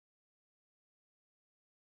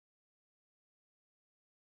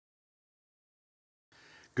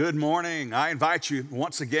Good morning. I invite you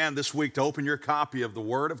once again this week to open your copy of the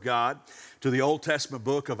Word of God to the Old Testament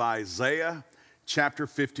book of Isaiah chapter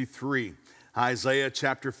 53. Isaiah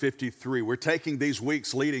chapter 53. We're taking these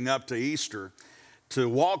weeks leading up to Easter to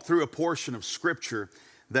walk through a portion of Scripture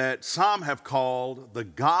that some have called the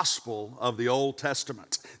gospel of the Old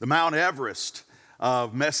Testament, the Mount Everest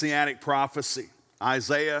of Messianic prophecy.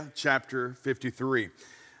 Isaiah chapter 53.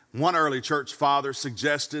 One early church father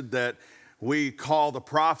suggested that we call the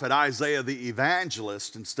prophet Isaiah the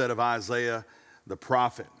evangelist instead of Isaiah the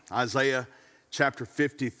prophet. Isaiah chapter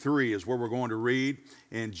 53 is where we're going to read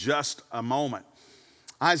in just a moment.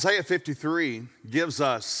 Isaiah 53 gives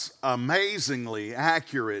us amazingly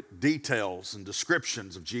accurate details and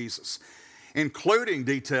descriptions of Jesus, including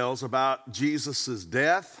details about Jesus'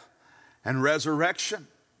 death and resurrection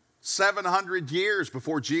 700 years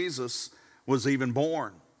before Jesus was even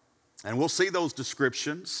born. And we'll see those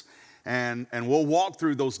descriptions and we'll walk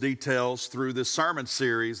through those details through this sermon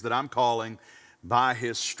series that I'm calling By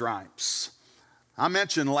His Stripes. I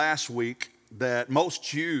mentioned last week that most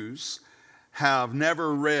Jews have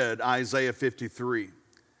never read Isaiah 53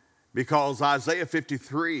 because Isaiah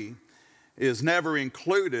 53 is never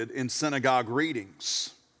included in synagogue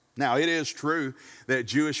readings. Now, it is true that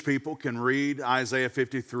Jewish people can read Isaiah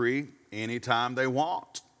 53 anytime they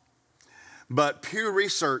want. But Pew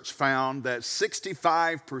Research found that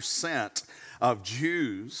 65% of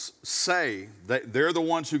Jews say, that they're the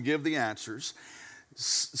ones who give the answers,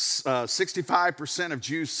 65% of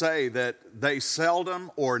Jews say that they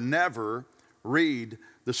seldom or never read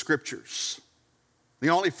the Scriptures. The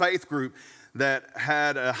only faith group that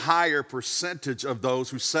had a higher percentage of those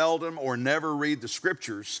who seldom or never read the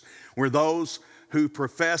Scriptures were those who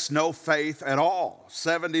profess no faith at all.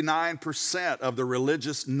 79% of the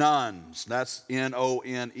religious nuns, that's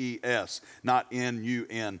N-O-N-E-S, not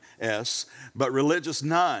N-U-N-S, but religious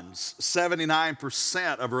nuns,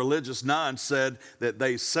 79% of religious nuns said that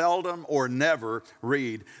they seldom or never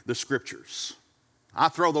read the Scriptures. I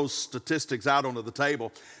throw those statistics out onto the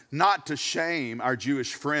table, not to shame our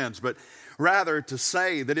Jewish friends, but rather to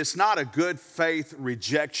say that it's not a good faith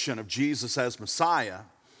rejection of Jesus as Messiah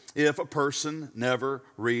if a person never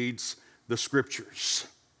reads the Scriptures.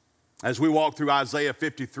 As we walk through Isaiah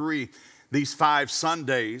 53 these 5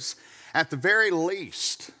 Sundays, at the very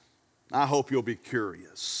least, I hope you'll be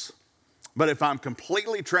curious. But if I'm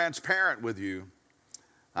completely transparent with you,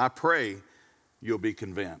 I pray you'll be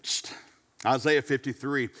convinced. Isaiah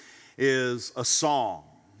 53 is a song.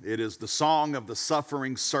 It is the song of the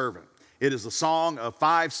suffering servant. It is a song of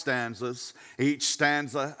 5 stanzas. Each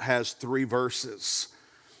stanza has 3 verses.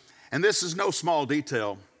 And this is no small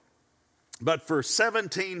detail, but for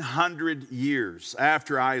 1,700 years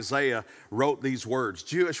after Isaiah wrote these words,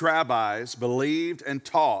 Jewish rabbis believed and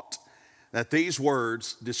taught that these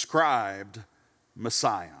words described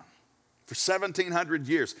Messiah. For 1,700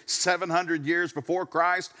 years, 700 years before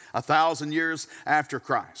Christ, 1,000 years after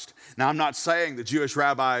Christ. Now, I'm not saying the Jewish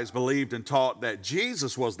rabbis believed and taught that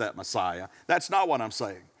Jesus was that Messiah. That's not what I'm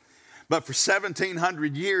saying. But for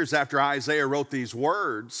 1,700 years after Isaiah wrote these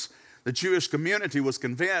words, the Jewish community was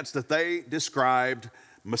convinced that they described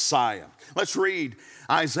Messiah. Let's read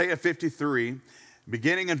Isaiah 53,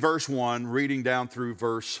 beginning in verse 1, reading down through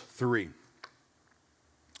verse 3.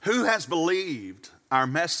 Who has believed our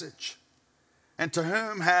message? And to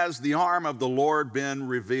whom has the arm of the Lord been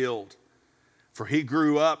revealed? For he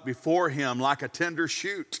grew up before him like a tender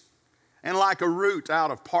shoot, and like a root out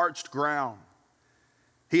of parched ground.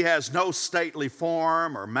 He has no stately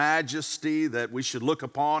form or majesty that we should look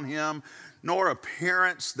upon him, nor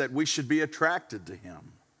appearance that we should be attracted to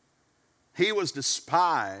him. He was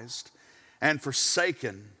despised and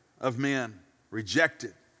forsaken of men,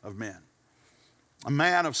 rejected of men, a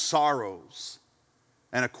man of sorrows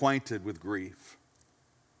and acquainted with grief.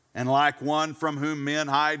 And like one from whom men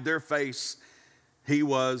hide their face, he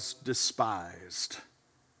was despised,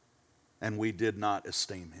 and we did not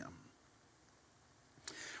esteem him.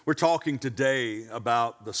 We're talking today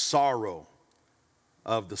about the sorrow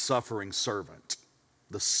of the suffering servant.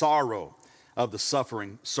 The sorrow of the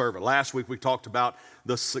suffering servant. Last week we talked about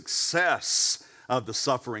the success of the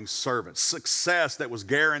suffering servant. Success that was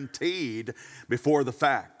guaranteed before the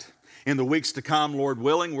fact. In the weeks to come, Lord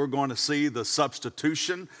willing, we're going to see the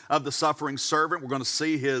substitution of the suffering servant. We're going to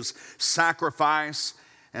see his sacrifice,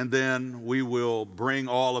 and then we will bring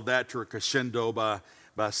all of that to a crescendo by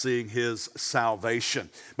seeing his salvation.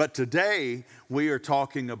 But today, we are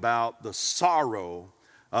talking about the sorrow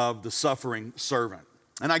of the suffering servant.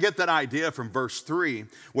 And I get that idea from verse 3,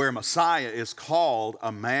 where Messiah is called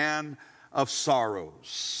a man of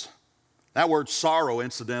sorrows. That word sorrow,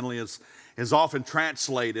 incidentally, is often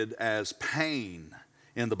translated as pain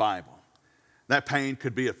in the Bible. That pain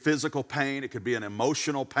could be a physical pain, it could be an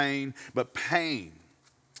emotional pain, but pain.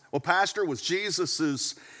 Well, Pastor, was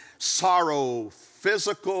Jesus' sorrow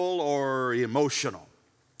physical or emotional?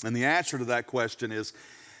 And the answer to that question is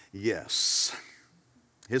yes.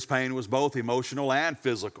 His pain was both emotional and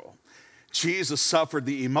physical. Jesus suffered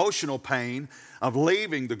the emotional pain of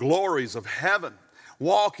leaving the glories of heaven,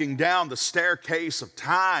 walking down the staircase of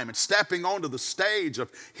time and stepping onto the stage of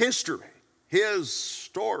history, his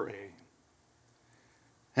story.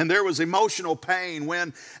 And there was emotional pain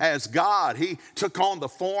when, as God, he took on the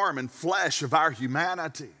form and flesh of our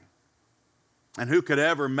humanity. And who could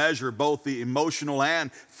ever measure both the emotional and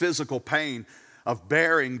physical pain of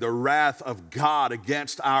bearing the wrath of God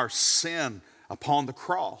against our sin upon the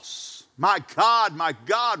cross? My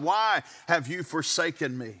God, why have you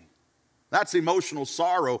forsaken me? That's emotional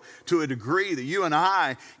sorrow to a degree that you and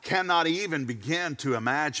I cannot even begin to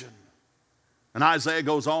imagine. And Isaiah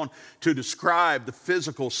goes on to describe the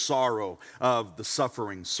physical sorrow of the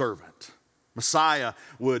suffering servant. Messiah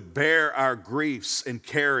would bear our griefs and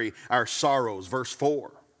carry our sorrows. Verse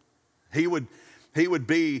 4. He would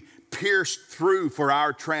be pierced through for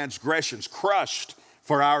our transgressions, crushed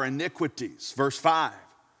for our iniquities. Verse 5.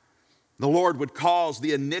 The Lord would cause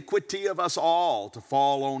the iniquity of us all to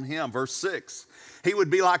fall on him. Verse 6. He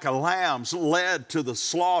would be like a lamb led to the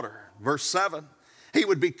slaughter. Verse 7. He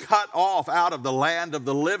would be cut off out of the land of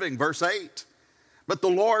the living. Verse 8. But the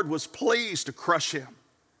Lord was pleased to crush him,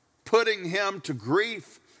 putting him to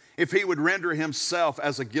grief if he would render himself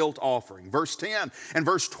as a guilt offering. Verse 10 and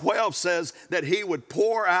verse 12 says that he would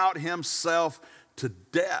pour out himself to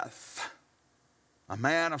death, a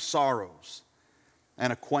man of sorrows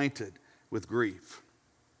and acquainted with grief.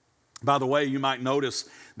 By the way, you might notice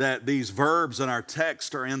that these verbs in our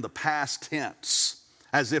text are in the past tense,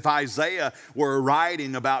 as if Isaiah were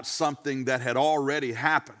writing about something that had already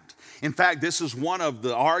happened. In fact, this is one of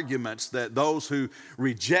the arguments that those who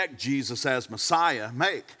reject Jesus as Messiah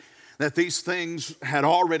make, that these things had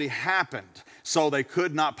already happened, so they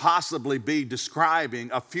could not possibly be describing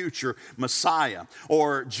a future Messiah,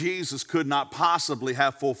 or Jesus could not possibly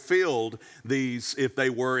have fulfilled these if they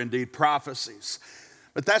were indeed prophecies.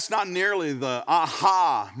 But that's not nearly the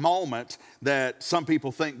aha moment that some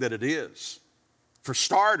people think that it is. For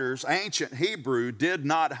starters, ancient Hebrew did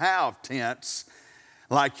not have tense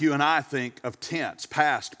like you and I think of tense,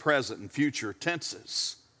 past, present, and future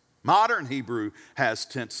tenses. Modern Hebrew has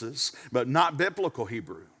tenses, but not biblical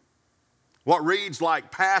Hebrew. What reads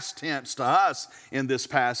like past tense to us in this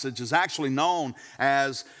passage is actually known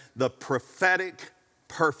as the prophetic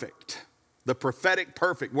perfect. The prophetic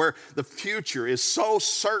perfect, where the future is so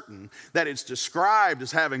certain that it's described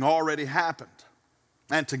as having already happened.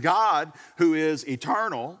 And to God, who is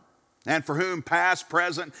eternal, and for whom past,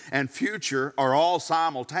 present, and future are all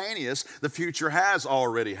simultaneous, the future has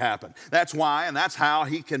already happened. That's why, and that's how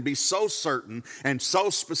he can be so certain and so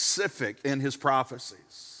specific in his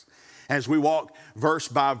prophecies. As we walk verse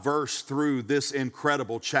by verse through this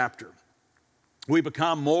incredible chapter, we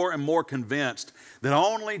become more and more convinced that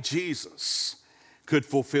only Jesus could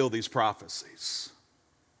fulfill these prophecies.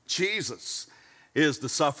 Jesus is the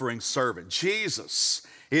suffering servant. Jesus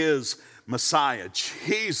is Messiah.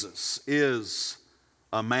 Jesus is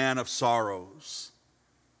a man of sorrows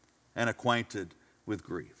and acquainted with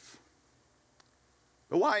grief.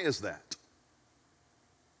 But why is that?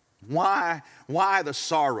 Why the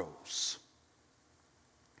sorrows?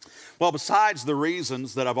 Well, besides the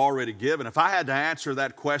reasons that I've already given, if I had to answer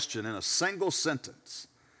that question in a single sentence,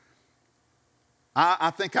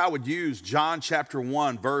 I think I would use John chapter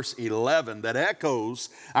 1, verse 11, that echoes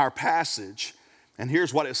our passage. And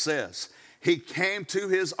here's what it says. He came to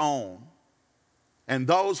his own, and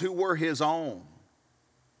those who were his own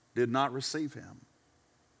did not receive him.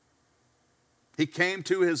 He came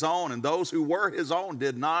to his own, and those who were his own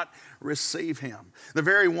did not receive him. The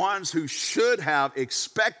very ones who should have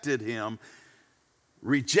expected him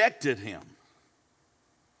rejected him.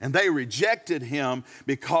 And they rejected him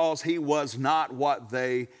because he was not what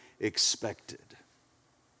they expected.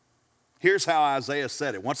 Here's how Isaiah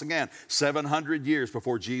said it. Once again, 700 years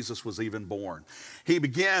before Jesus was even born. He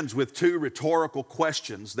begins with two rhetorical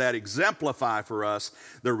questions that exemplify for us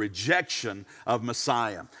the rejection of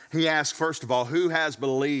Messiah. He asks, first of all, who has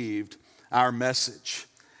believed our message?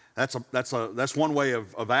 That's one way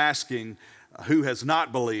of asking who has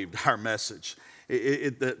not believed our message.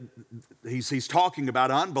 He's talking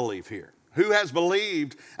about unbelief here. Who has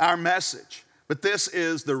believed our message? But this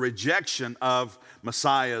is the rejection of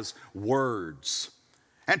Messiah's words.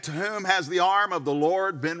 And to whom has the arm of the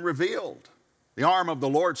Lord been revealed? The arm of the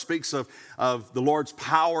Lord speaks of the Lord's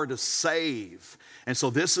power to save. And so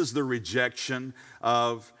this is the rejection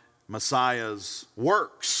of Messiah's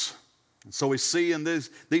works. And so we see in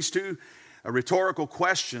these two rhetorical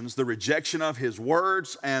questions the rejection of his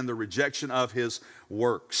words and the rejection of his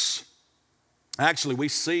works. Actually, we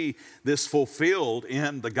see this fulfilled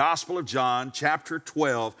in the Gospel of John, chapter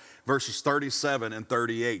 12, verses 37 and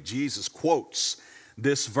 38. Jesus quotes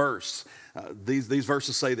this verse. These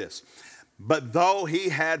verses say this: "But though he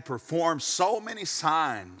had performed so many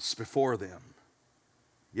signs before them,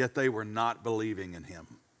 yet they were not believing in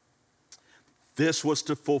him. This was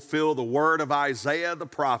to fulfill the word of Isaiah the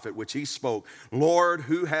prophet, which he spoke, 'Lord,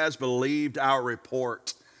 who has believed our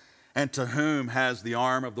report? And to whom has the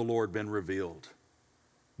arm of the Lord been revealed?'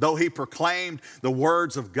 Though he proclaimed the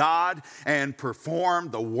words of God and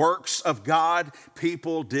performed the works of God,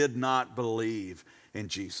 people did not believe in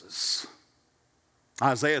Jesus."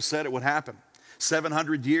 Isaiah said it would happen.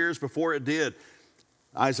 700 years before it did,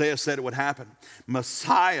 Isaiah said it would happen.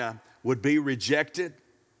 Messiah would be rejected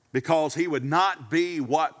because he would not be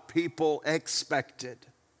what people expected.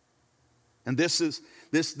 And this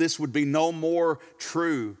would be no more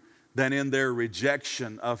true than in their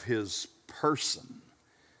rejection of his person.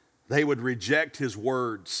 They would reject his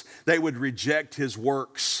words. They would reject his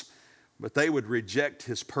works, but they would reject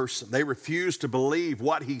his person. They refused to believe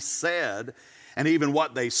what he said and even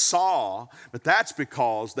what they saw, but that's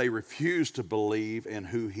because they refused to believe in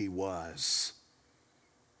who he was.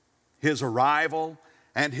 His arrival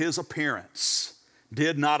and his appearance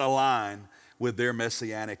did not align with their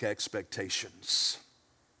messianic expectations.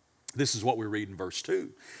 This is what we read in verse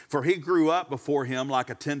 2. "For he grew up before him like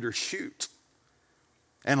a tender shoot,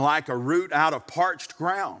 and like a root out of parched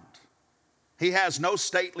ground. He has no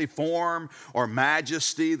stately form or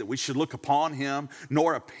majesty that we should look upon him,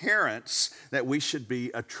 nor appearance that we should be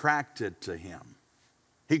attracted to him.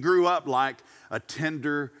 He grew up like a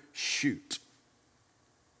tender shoot."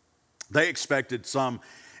 They expected some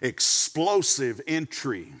explosive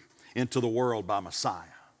entry into the world by Messiah.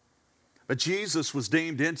 But Jesus was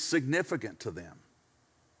deemed insignificant to them.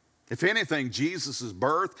 If anything, Jesus'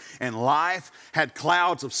 birth and life had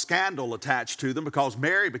clouds of scandal attached to them because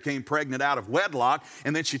Mary became pregnant out of wedlock,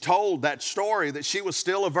 and then she told that story that she was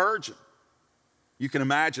still a virgin. You can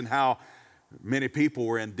imagine how many people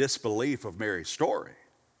were in disbelief of Mary's story.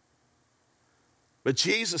 But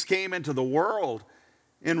Jesus came into the world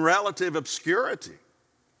in relative obscurity,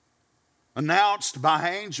 announced by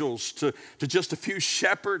angels to just a few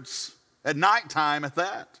shepherds at nighttime at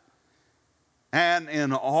that. And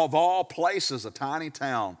in of all places, a tiny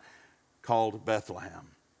town called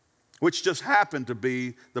Bethlehem, which just happened to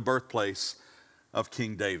be the birthplace of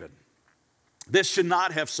King David. This should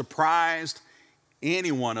not have surprised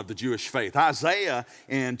anyone of the Jewish faith. Isaiah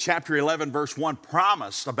in chapter 11, verse 1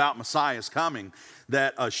 promised about Messiah's coming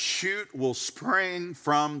that a shoot will spring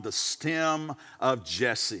from the stem of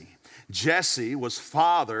Jesse. Jesse was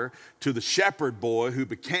father to the shepherd boy who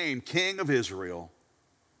became king of Israel,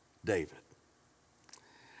 David.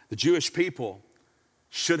 The Jewish people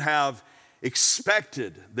should have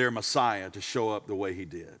expected their Messiah to show up the way he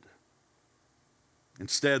did.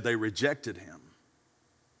 Instead, they rejected him.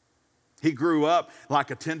 He grew up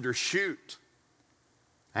like a tender shoot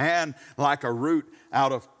and like a root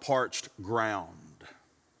out of parched ground.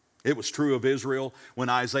 It was true of Israel when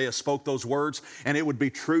Isaiah spoke those words, and it would be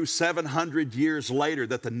true 700 years later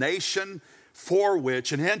that the nation for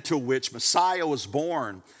which and into which Messiah was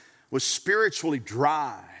born was spiritually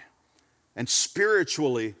dry and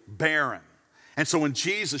spiritually barren. And so when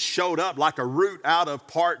Jesus showed up like a root out of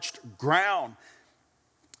parched ground,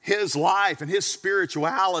 his life and his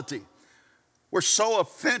spirituality were so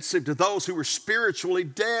offensive to those who were spiritually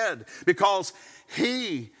dead because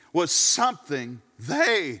he was something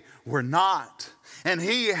they were not. And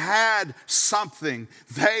he had something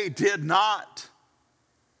they did not.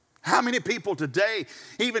 How many people today,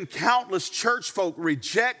 even countless church folk,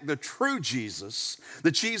 reject the true Jesus,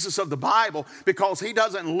 the Jesus of the Bible, because he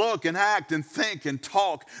doesn't look and act and think and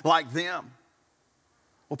talk like them?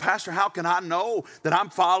 Well, Pastor, how can I know that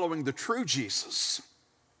I'm following the true Jesus?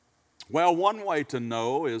 Well, one way to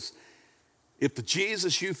know is if the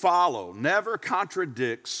Jesus you follow never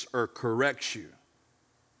contradicts or corrects you,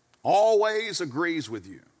 always agrees with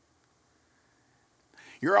you,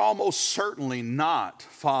 you're almost certainly not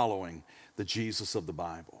following the Jesus of the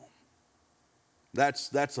Bible.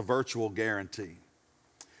 That's a virtual guarantee.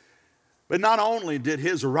 But not only did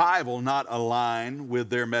his arrival not align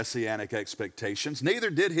with their messianic expectations,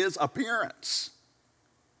 neither did his appearance.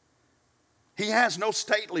 He has no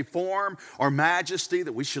stately form or majesty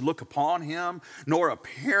that we should look upon him, nor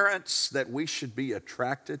appearance that we should be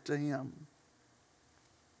attracted to him.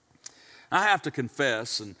 I have to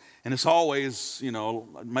confess, and it's always,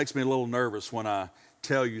 it makes me a little nervous when I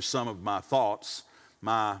tell you some of my thoughts.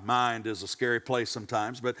 My mind is a scary place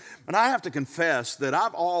sometimes, but I have to confess that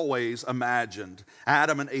I've always imagined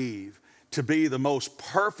Adam and Eve to be the most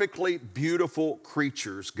perfectly beautiful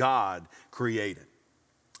creatures God created.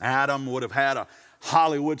 Adam would have had a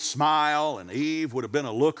Hollywood smile, and Eve would have been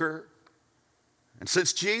a looker. And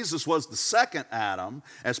since Jesus was the second Adam,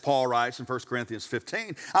 as Paul writes in 1 Corinthians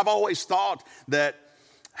 15, I've always thought that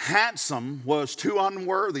handsome was too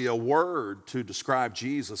unworthy a word to describe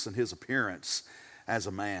Jesus and his appearance as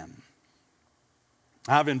a man.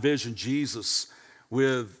 I've envisioned Jesus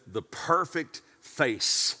with the perfect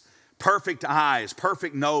face, perfect eyes,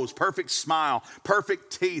 perfect nose, perfect smile,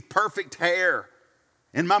 perfect teeth, perfect hair.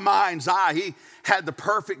 In my mind's eye, he had the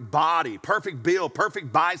perfect body, perfect build,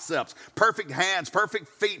 perfect biceps, perfect hands, perfect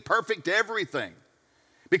feet, perfect everything.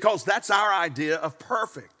 Because that's our idea of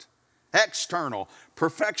perfect, external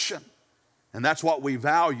perfection. And that's what we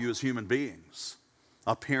value as human beings,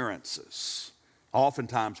 appearances,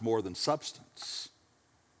 oftentimes more than substance.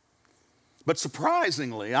 But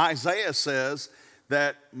surprisingly, Isaiah says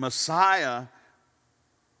that Messiah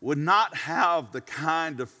would not have the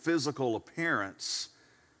kind of physical appearance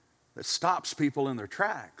that stops people in their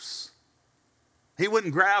tracks. He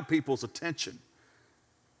wouldn't grab people's attention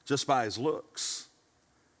just by his looks.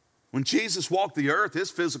 When Jesus walked the earth,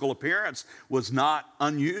 his physical appearance was not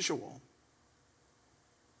unusual.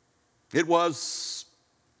 It was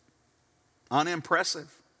unimpressive.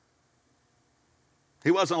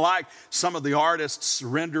 He wasn't like some of the artists'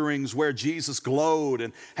 renderings where Jesus glowed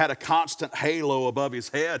and had a constant halo above his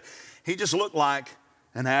head. He just looked like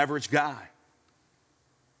an average guy.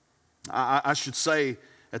 I should say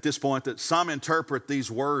at this point that some interpret these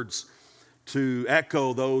words to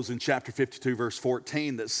echo those in chapter 52, verse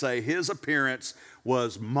 14 that say his appearance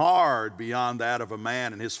was marred beyond that of a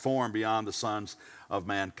man and his form beyond the sons of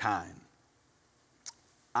mankind.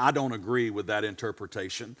 I don't agree with that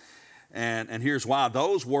interpretation. And here's why.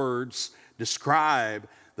 Those words describe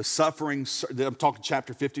the suffering. I'm talking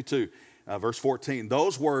chapter 52, verse 14.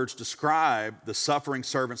 Those words describe the suffering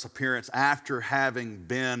servant's appearance after having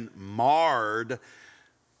been marred,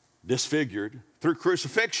 disfigured through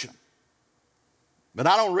crucifixion. But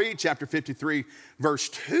I don't read chapter 53, verse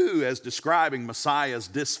 2 as describing Messiah's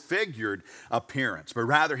disfigured appearance, but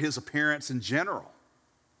rather his appearance in general.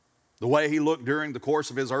 The way he looked during the course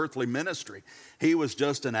of his earthly ministry. He was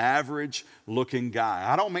just an average looking guy.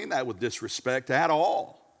 I don't mean that with disrespect at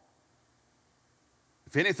all.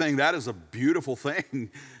 If anything, that is a beautiful thing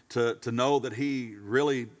to know that he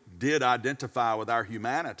really did identify with our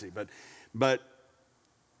humanity. But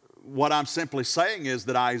what I'm simply saying is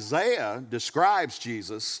that Isaiah describes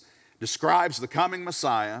Jesus, describes the coming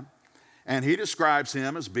Messiah, and he describes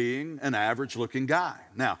him as being an average looking guy.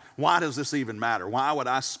 Now, why does this even matter? Why would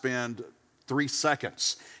I spend 3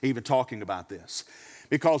 seconds even talking about this?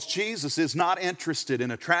 Because Jesus is not interested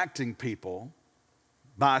in attracting people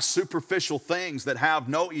by superficial things that have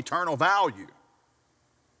no eternal value.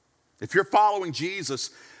 If you're following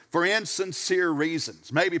Jesus for insincere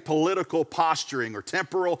reasons, maybe political posturing or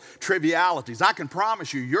temporal trivialities, I can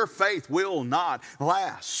promise you your faith will not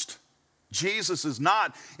last. Jesus is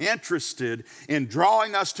not interested in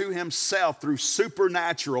drawing us to himself through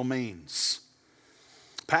supernatural means.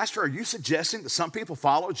 Pastor, are you suggesting that some people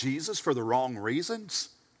follow Jesus for the wrong reasons?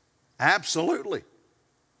 Absolutely.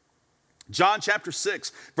 John chapter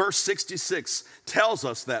 6, verse 66 tells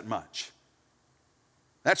us that much.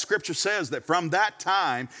 That scripture says that from that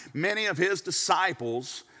time, many of his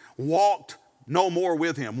disciples walked no more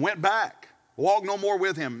with him, went back, walked no more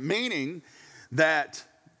with him, meaning that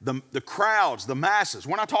the crowds, the masses,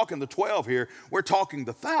 we're not talking the 12 here, we're talking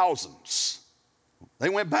the thousands. They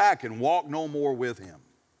went back and walked no more with him.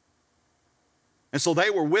 And so they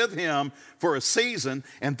were with him for a season,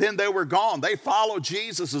 and then they were gone. They followed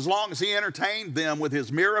Jesus as long as he entertained them with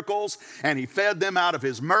his miracles, and he fed them out of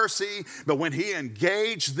his mercy. But when he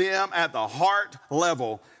engaged them at the heart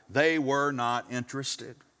level, they were not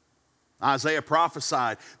interested. Isaiah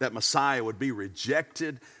prophesied that Messiah would be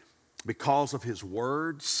rejected because of his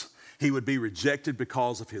words. He would be rejected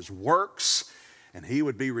because of his works, and he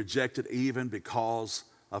would be rejected even because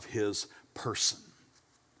of his person.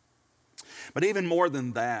 But even more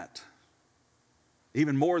than that,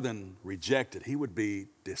 even more than rejected, he would be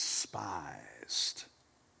despised.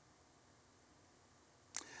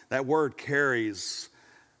 That word carries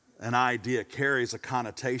an idea, carries a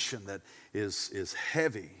connotation that is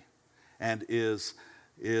heavy and is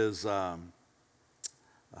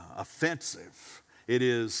offensive. It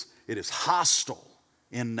is hostile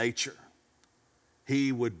in nature.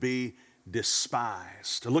 He would be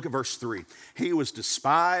despised. Look at verse 3. He was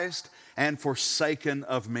despised and forsaken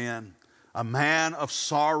of men, a man of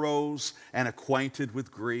sorrows and acquainted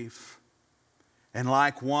with grief. And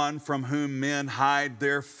like one from whom men hide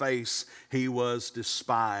their face, he was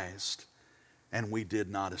despised, and we did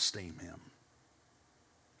not esteem him.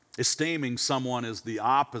 Esteeming someone is the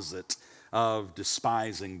opposite of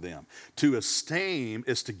despising them. To esteem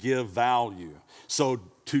is to give value. So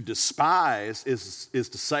to despise is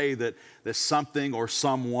to say that something or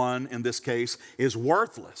someone, in this case, is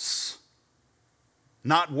worthless,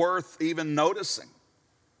 not worth even noticing.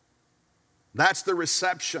 That's the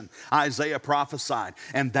reception Isaiah prophesied,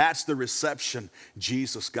 and that's the reception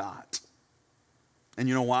Jesus got. And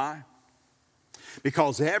you know why?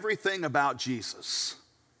 Because everything about Jesus,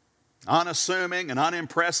 unassuming and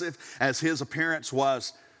unimpressive as his appearance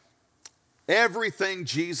was, everything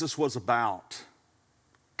Jesus was about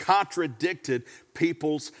contradicted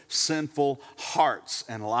people's sinful hearts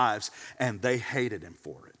and lives, and they hated him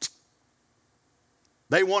for it.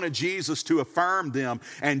 They wanted Jesus to affirm them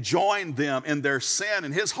and join them in their sin,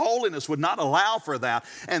 and his holiness would not allow for that,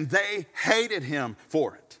 and they hated him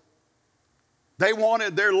for it. They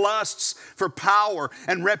wanted their lusts for power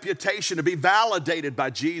and reputation to be validated by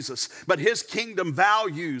Jesus, but his kingdom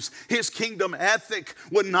values, his kingdom ethic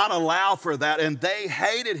would not allow for that, and they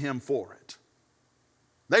hated him for it.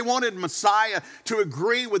 They wanted Messiah to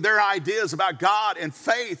agree with their ideas about God and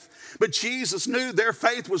faith, but Jesus knew their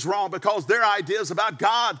faith was wrong because their ideas about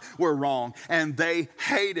God were wrong, and they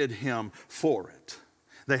hated him for it.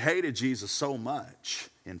 They hated Jesus so much,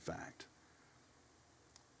 in fact,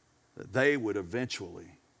 that they would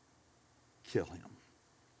eventually kill him.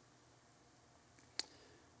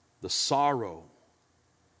 The sorrow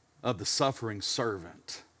of the suffering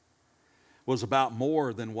servant was about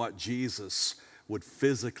more than what Jesus would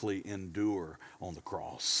physically endure on the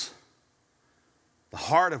cross. The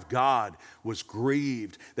heart of God was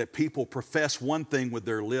grieved that people profess one thing with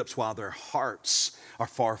their lips while their hearts are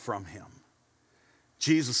far from him.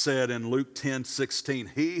 Jesus said in Luke 10:16,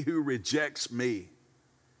 "He who rejects me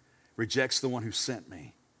rejects the one who sent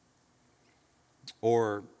me."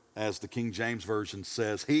 Or as the King James Version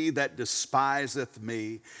says, "He that despiseth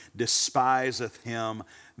me despiseth him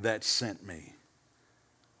that sent me."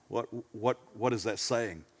 What is that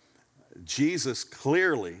saying? Jesus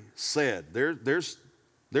clearly said, there's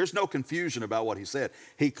no confusion about what he said.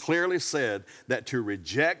 He clearly said that to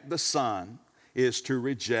reject the Son is to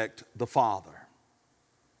reject the Father.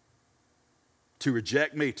 To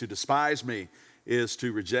reject me, to despise me, is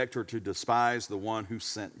to reject or to despise the one who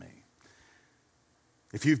sent me.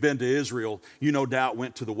 If you've been to Israel, you no doubt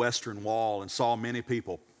went to the Western Wall and saw many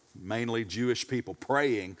people, mainly Jewish people,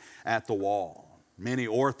 praying at the wall. Many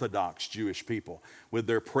Orthodox Jewish people with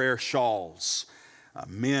their prayer shawls,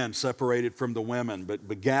 men separated from the women,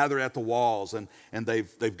 but gathered at the walls, and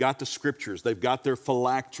they've got the scriptures, they've got their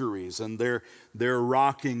phylacteries, and they're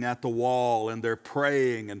rocking at the wall, and they're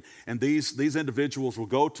praying, and these individuals will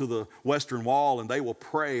go to the Western Wall, and they will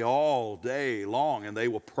pray all day long, and they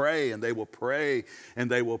will pray, and they will pray,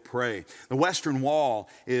 and they will pray. The Western Wall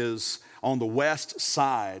is on the west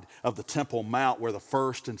side of the Temple Mount, where the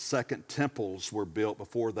first and second temples were built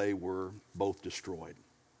before they were both destroyed.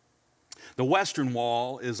 The Western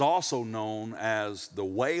Wall is also known as the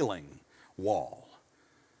Wailing Wall.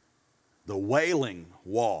 The Wailing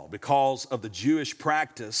Wall, because of the Jewish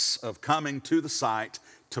practice of coming to the site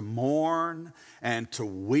to mourn and to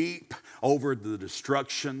weep over the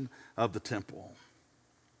destruction of the temple.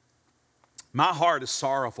 My heart is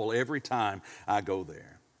sorrowful every time I go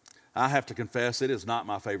there. I have to confess, it is not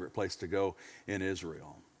my favorite place to go in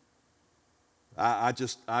Israel. I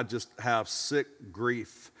just have sick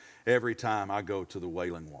grief every time I go to the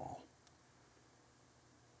Wailing Wall.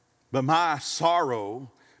 But my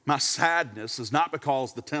sorrow, my sadness is not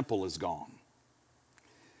because the temple is gone.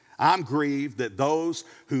 I'm grieved that those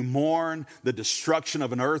who mourn the destruction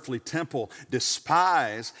of an earthly temple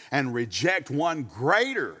despise and reject one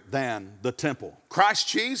greater than the temple, Christ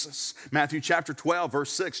Jesus. Matthew chapter 12,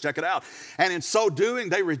 verse 6, check it out. And in so doing,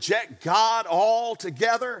 they reject God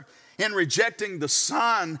altogether. In rejecting the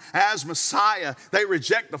Son as Messiah, they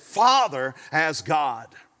reject the Father as God.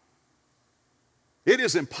 It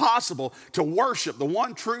is impossible to worship the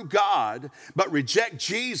one true God, but reject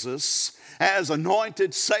Jesus as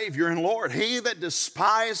anointed Savior and Lord. He that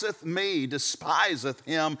despiseth me, despiseth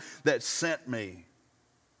him that sent me.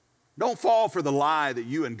 Don't fall for the lie that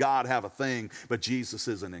you and God have a thing, but Jesus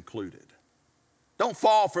isn't included. Don't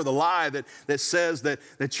fall for the lie that says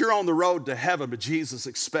that you're on the road to heaven, but Jesus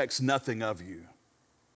expects nothing of you.